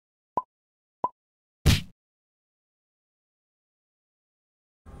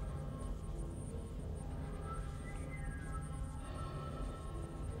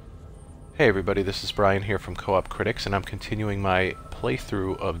Hey everybody, this is Brian here from Co-op Critics, and I'm continuing my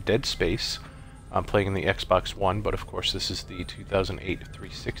playthrough of Dead Space. I'm playing in the Xbox One, but of course this is the 2008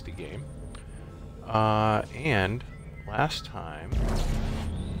 360 game. And last time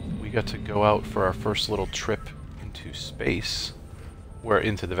we got to go out for our first little trip into space,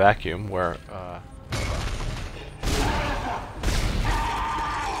 into the vacuum, where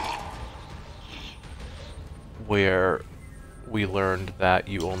we learned that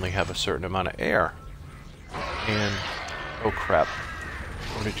you only have a certain amount of air. And, oh crap,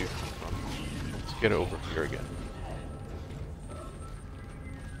 where did you come from? Let's get over here again.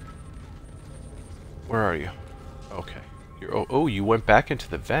 Where are you? Okay. Oh, you went back into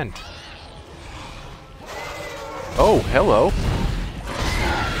the vent. Oh, hello.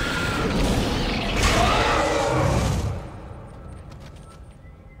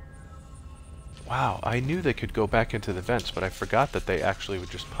 Wow, I knew they could go back into the vents, but I forgot that they actually would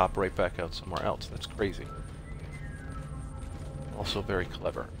just pop right back out somewhere else. That's crazy. Also very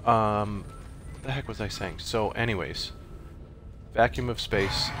clever. What the heck was I saying? So anyways, vacuum of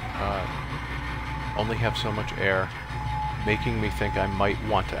space, only have so much air, making me think I might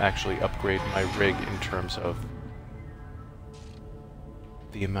want to actually upgrade my rig in terms of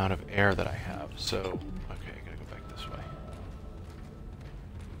the amount of air that I have. So, okay, I gotta go back this way.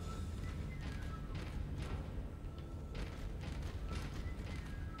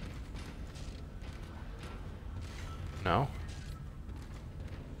 No?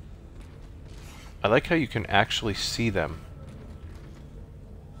 I like how you can actually see them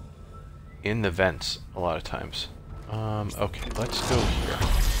in the vents a lot of times. Okay, let's go here.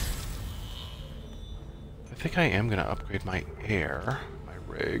 I think I am gonna upgrade my air, my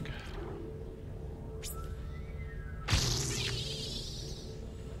rig.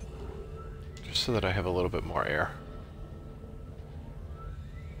 Just so that I have a little bit more air.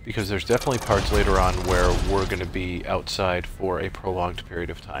 Because there's definitely parts later on where we're going to be outside for a prolonged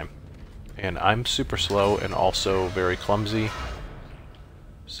period of time. And I'm super slow and also very clumsy.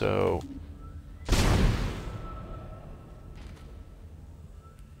 So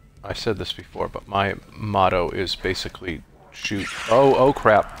I said this before, but my motto is basically shoot. Oh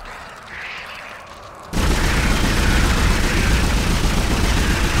crap.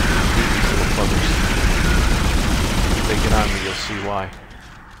 These little buggers. If they get on me, you'll see why.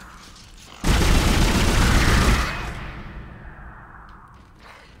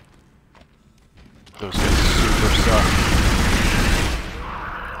 Those guys super suck.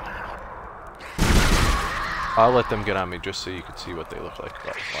 I'll let them get on me just so you can see what they look like.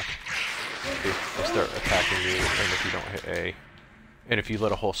 If they start attacking you, and if you don't hit A, and if you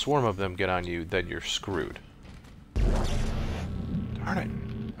let a whole swarm of them get on you, then you're screwed. Darn it.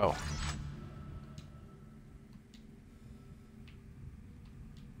 Oh.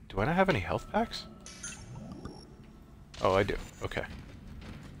 Do I not have any health packs? Oh, I do. Okay.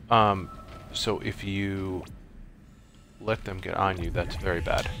 So if you let them get on you, that's very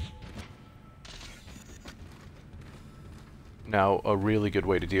bad. Now, a really good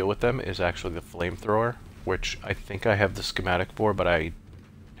way to deal with them is actually the flamethrower, which I think I have the schematic for, but I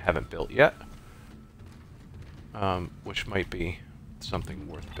haven't built yet. Which might be something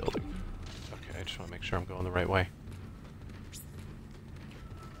worth building. Okay, I just want to make sure I'm going the right way.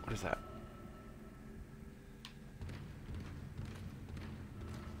 What is that?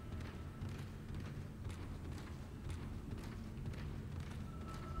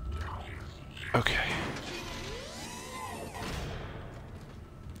 Okay.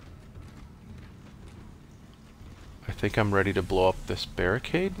 I think I'm ready to blow up this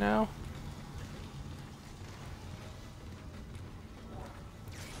barricade now.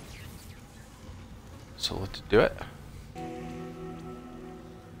 So let's do it.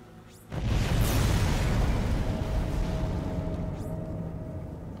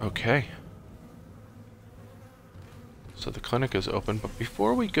 Okay. So the clinic is open, but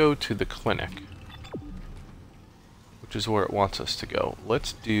before we go to the clinic, which is where it wants us to go,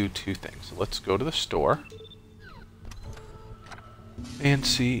 let's do two things. Let's go to the store and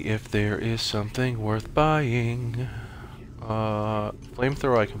see if there is something worth buying.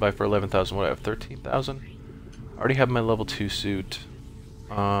 Flamethrower I can buy for 11,000. What, I have 13,000? I already have my level 2 suit.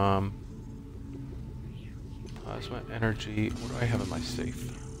 Plasma energy. What do I have in my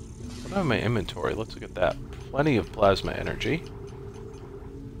safe? What do I have in my inventory? Let's look at that. Plenty of plasma energy.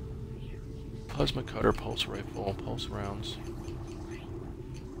 Plasma cutter, pulse rifle, pulse rounds.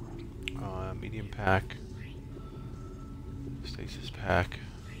 Medium pack. Stasis pack.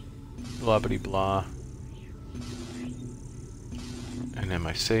 Blah bitty blah. And then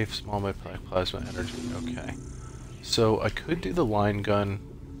my safe, small med pack, plasma energy. Okay. So I could do the line gun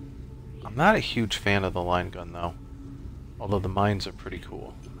I'm not a huge fan of the line gun, though. Although the mines are pretty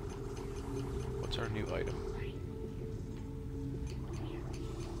cool. What's our new item?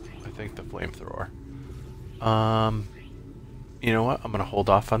 I think the flamethrower. You know what? I'm gonna hold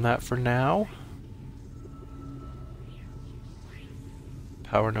off on that for now.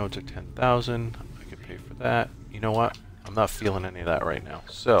 Power nodes are 10,000. I could pay for that. You know what? I'm not feeling any of that right now.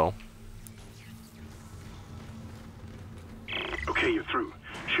 So. Okay, you're through.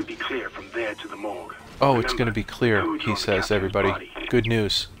 Should be clear from there to the morgue. Oh, it's gonna be clear, he says, everybody. Good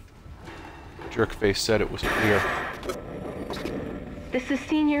news. Jerkface said it was clear. This is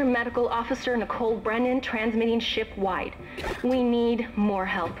Senior Medical Officer Nicole Brennan transmitting ship-wide. We need more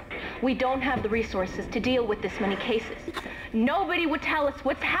help. We don't have the resources to deal with this many cases. Nobody would tell us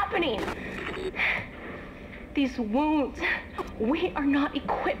what's happening. These wounds, we are not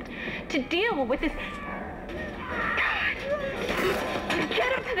equipped to deal with this. God.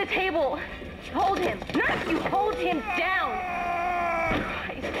 Get him to the table. Hold him. Nurse, you hold him down.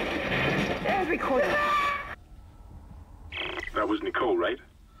 Christ. And record it. That was Nicole, right?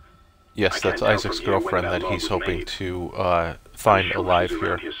 Yes, that's Isaac's girlfriend that he's hoping to find alive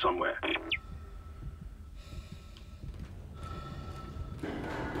here. Somewhere.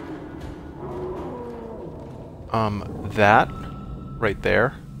 That right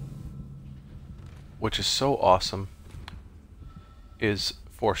there, which is so awesome, is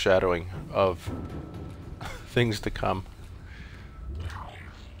foreshadowing of things to come.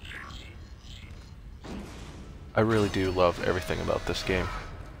 I really do love everything about this game.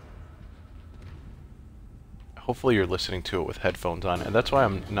 Hopefully you're listening to it with headphones on, and that's why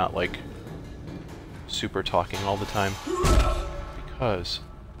I'm not like super talking all the time, because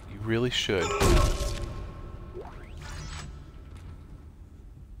you really should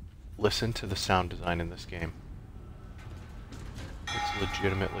listen to the sound design in this game. It's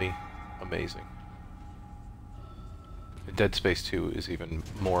legitimately amazing. Dead Space 2 is even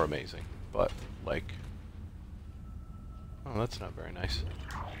more amazing, but like, oh, that's not very nice.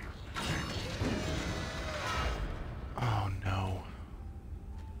 Oh no.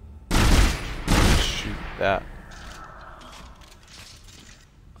 Shoot that.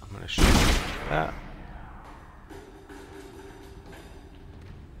 I'm gonna shoot that.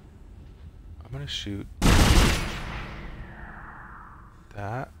 I'm gonna shoot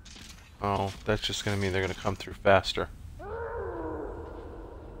that. Oh, that's just gonna mean they're gonna come through faster.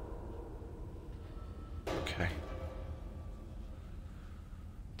 Okay.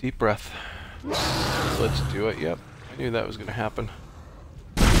 Deep breath. Let's do it. Yep. I knew that was gonna happen.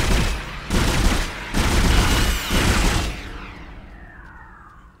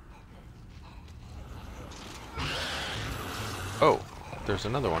 Oh, there's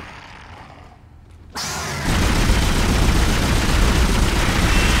another one.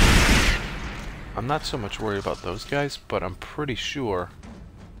 I'm not so much worried about those guys, but I'm pretty sure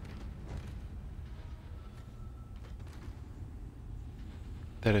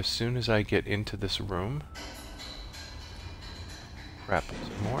that as soon as I get into this room... Crap, is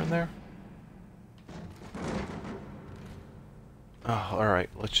there more in there? Oh, alright,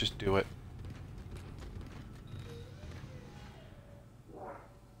 let's just do it.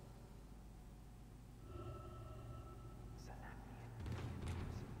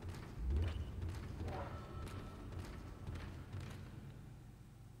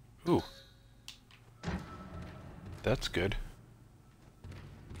 Ooh. That's good.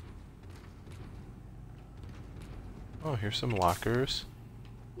 Oh, here's some lockers.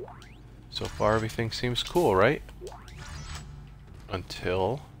 So far everything seems cool, right?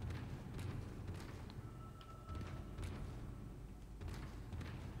 Until...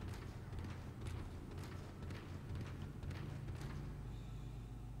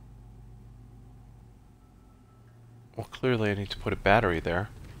 well, clearly I need to put a battery there.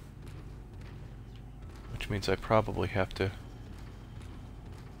 Which means I probably have to...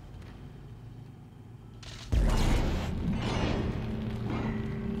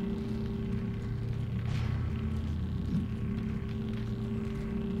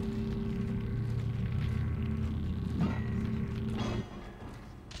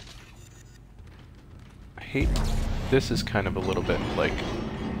 hate this is kind of a little bit like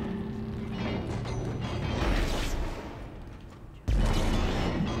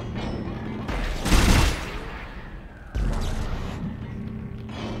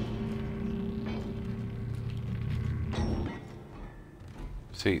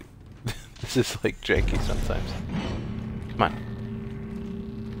see this is like janky sometimes. Come on.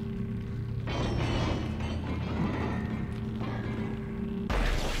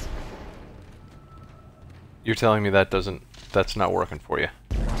 You're telling me that's not working for you?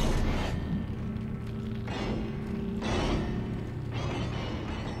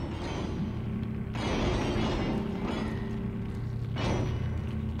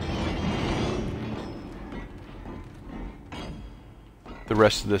 the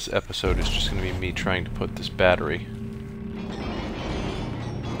rest of this episode is just going to be me trying to put this battery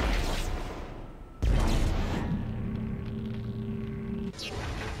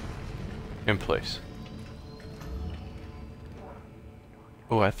in place.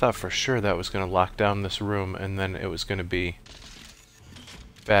 Oh, I thought for sure that was going to lock down this room and then it was going to be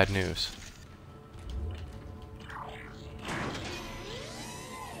bad news.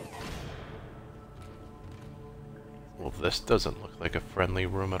 Well, this doesn't look like a friendly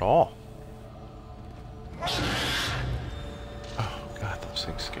room at all. Oh god, those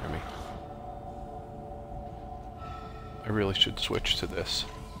things scare me. I really should switch to this.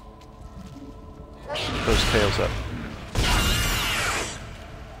 Keep those tails up.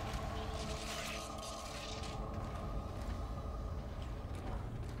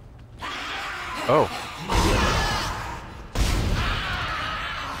 Oh.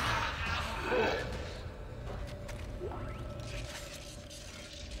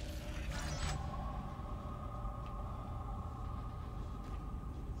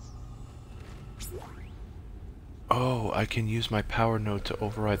 Oh, I can use my power node to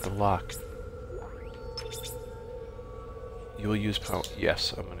override the lock. You'll use power.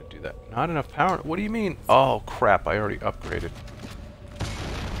 Yes, I'm gonna do that. Not enough power. What do you mean? Oh crap, I already upgraded.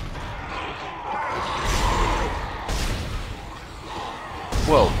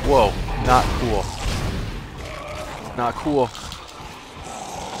 Whoa, whoa, not cool. Not cool.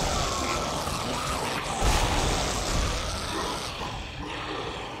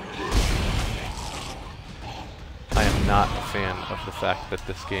 I am not a fan of the fact that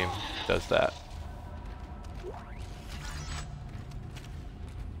this game does that.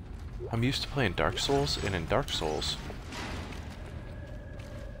 I'm used to playing Dark Souls, and in Dark Souls,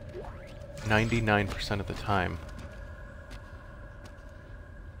 99% of the time,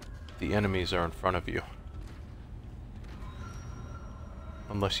 the enemies are in front of you.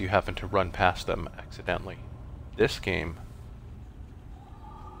 Unless you happen to run past them accidentally. This game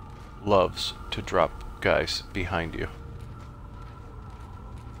loves to drop guys behind you.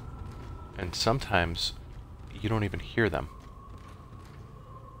 And sometimes you don't even hear them.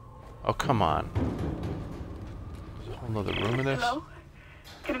 Oh, come on. There's a whole nother room in this? Hello?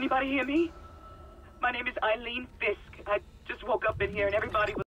 Can anybody hear me? My name is Eileen Fisk. I just woke up in here and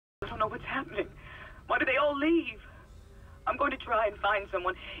everybody was... I don't know what's happening. Why did they all leave? I'm going to try and find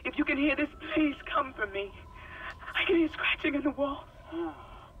someone. If you can hear this, please come for me. I can hear scratching in the wall.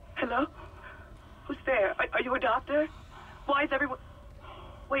 Hello? Who's there? Are you a doctor? Why is everyone...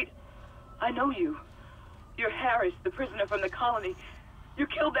 Wait, I know you. You're Harris, the prisoner from the colony. You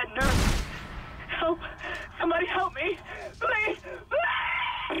killed that nurse. Help! Somebody help me! Please!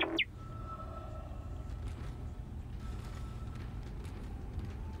 Please!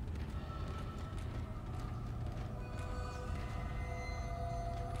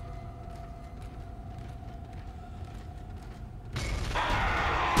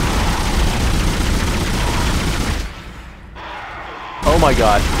 Oh my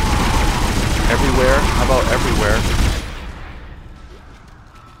god. Everywhere? How about everywhere?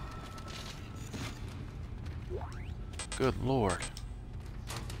 Good lord.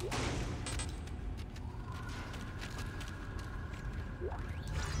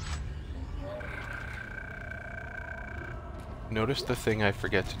 Notice the thing I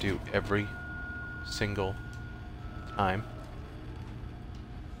forget to do every single time.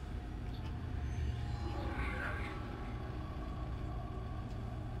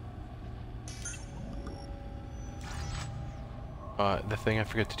 The thing I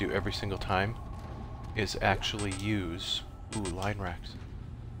forget to do every single time is actually use... Ooh, line racks.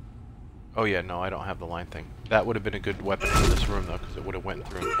 Oh yeah, no, I don't have the line thing. That would have been a good weapon for this room though, because it would have went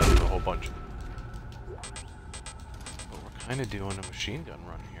through and cut through a whole bunch. But we're kind of doing a machine gun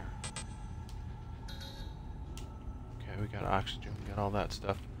run here. Okay, we got oxygen, we got all that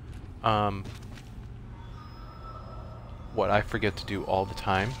stuff. What I forget to do all the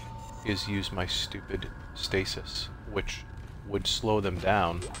time is use my stupid stasis, which would slow them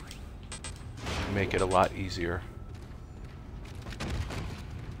down and make it a lot easier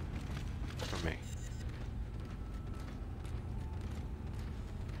for me.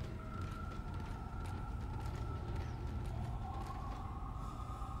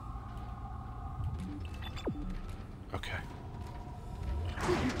 Okay.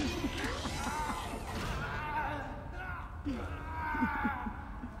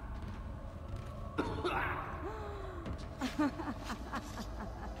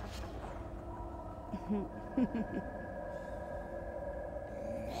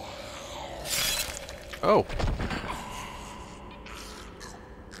 Oh.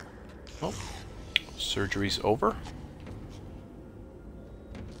 Well, surgery's over.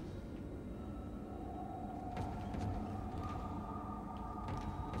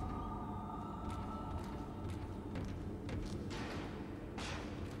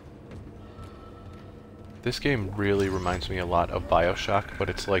 This game really reminds me a lot of BioShock, but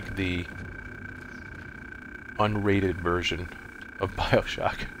it's like the unrated version of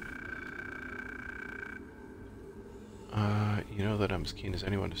BioShock. You know that I'm as keen as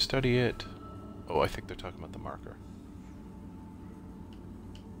anyone to study it. Oh, I think they're talking about the marker.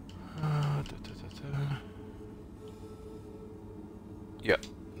 Yep,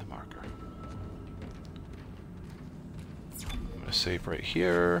 the marker. I'm gonna save right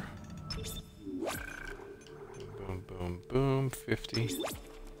here. Boom, boom, boom. 50.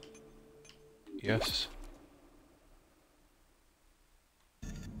 Yes.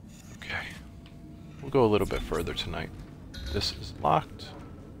 Okay. We'll go a little bit further tonight. This is locked.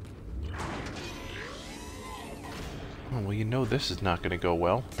 Oh, well, you know this is not going to go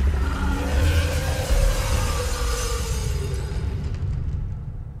well.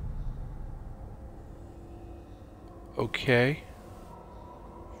 Okay.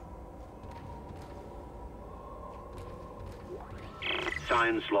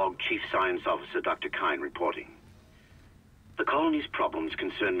 Science Log Chief Science Officer Dr. Kine reporting. The colony's problems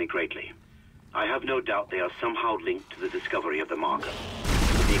concern me greatly. I have no doubt they are somehow linked to the discovery of the marker.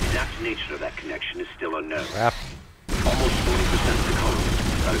 But the exact nature of that connection is still unknown. Crap. Almost 40% of the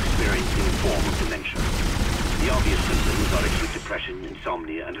colonists are experiencing a form of dementia. The obvious symptoms are acute depression,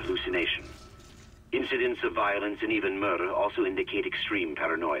 insomnia, and hallucination. Incidents of violence and even murder also indicate extreme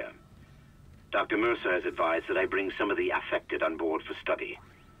paranoia. Dr. Mercer has advised that I bring some of the affected on board for study.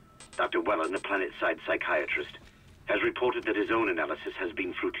 Dr. Wellen, a planet-side psychiatrist, has reported that his own analysis has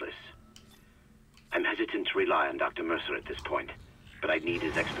been fruitless. I'm hesitant to rely on Dr. Mercer at this point, but I need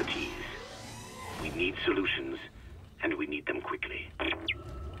his expertise. We need solutions, and we need them quickly.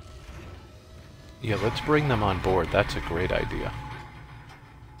 Yeah, let's bring them on board. That's a great idea.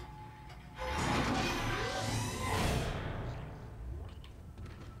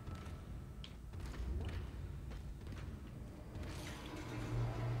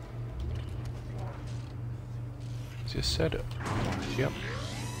 Just set it. Yep.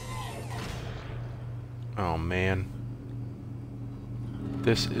 Oh man.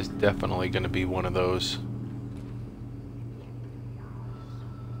 This is definitely going to be one of those.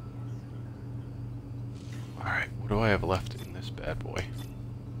 Alright, what do I have left in this bad boy?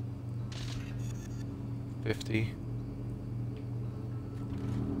 50.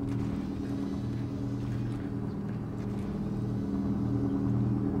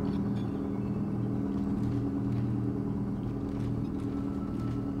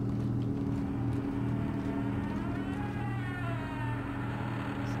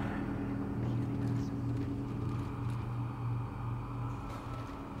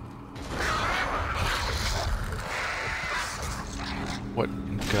 What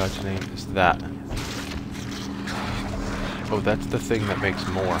in God's name is that? Oh, that's the thing that makes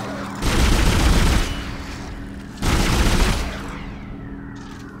more.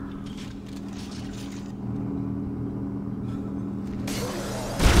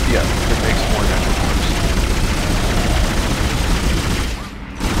 Yeah, it makes more Necromorphs.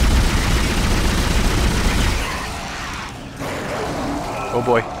 Oh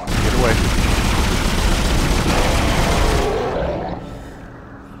boy, get away.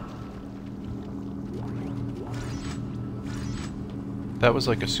 That was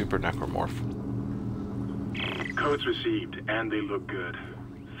like a super Necromorph. Codes received, and they look good.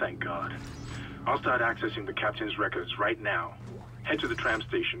 Thank God. I'll start accessing the captain's records right now. Head to the tram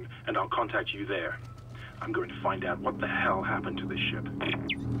station, and I'll contact you there. I'm going to find out what the hell happened to this ship.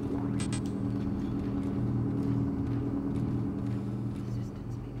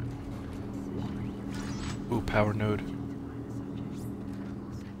 Ooh, power node.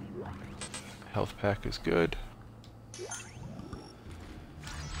 Health pack is good.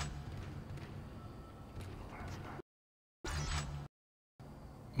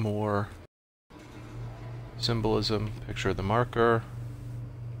 More symbolism, picture of the marker.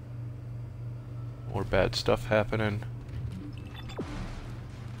 More bad stuff happening.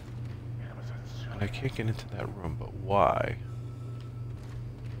 And I can't get into that room, but why?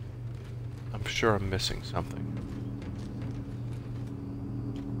 I'm sure I'm missing something.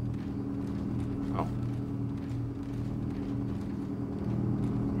 Oh.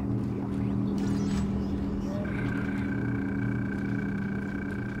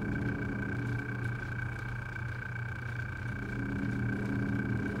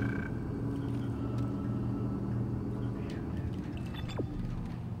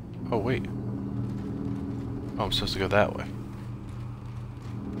 Oh, wait. Oh, I'm supposed to go that way.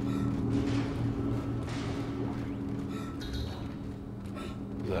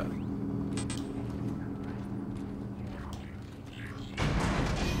 What's that?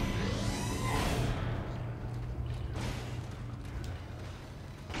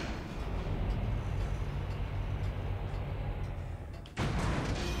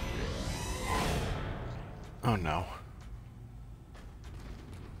 Oh no.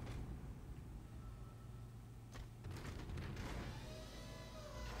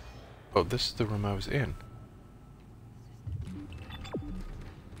 Oh, this is the room I was in.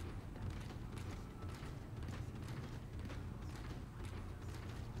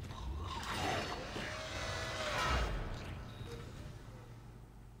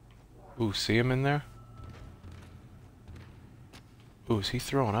 Ooh, see him in there? Ooh, is he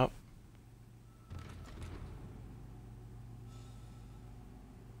throwing up?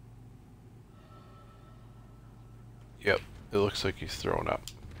 Yep, it looks like he's throwing up.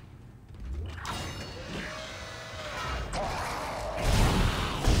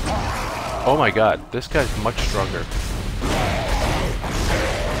 Oh my god, this guy's much stronger.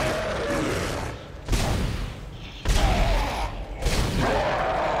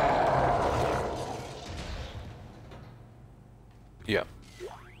 Yep.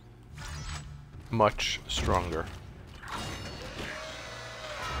 Much stronger.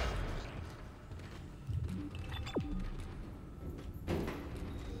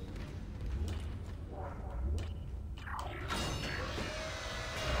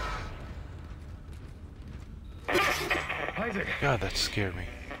 Isaac. God, that scared me.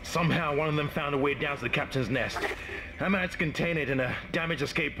 Somehow one of them found a way down to the captain's nest. I managed to contain it in a damaged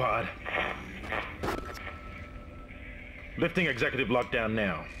escape pod. Lifting executive lockdown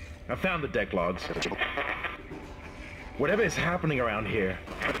now. I found the deck logs. Whatever is happening around here,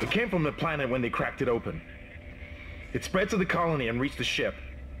 it came from the planet when they cracked it open. It spread to the colony and reached the ship.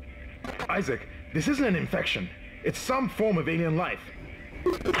 Isaac, this isn't an infection. It's some form of alien life.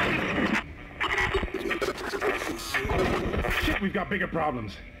 Shit, we've got bigger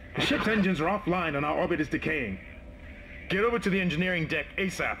problems. The ship's engines are offline and our orbit is decaying. Get over to the engineering deck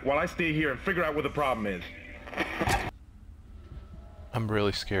ASAP while I stay here and figure out what the problem is. I'm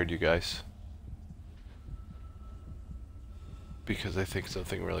really scared, you guys. Because I think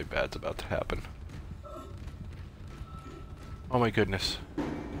something really bad's about to happen. Oh my goodness.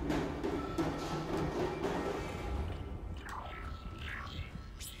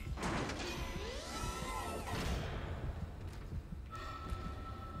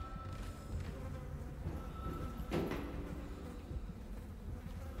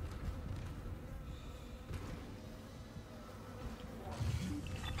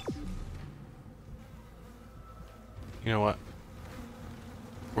 You know what?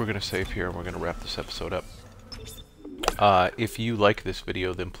 We're gonna save here and we're gonna wrap this episode up. If you like this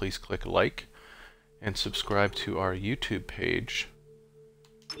video, then please click like and subscribe to our YouTube page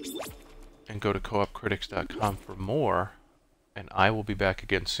and go to coopcritics.com for more, and I will be back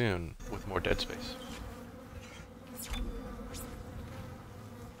again soon with more Dead Space.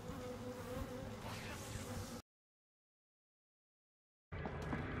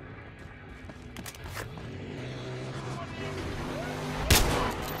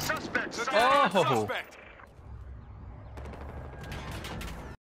 Oh!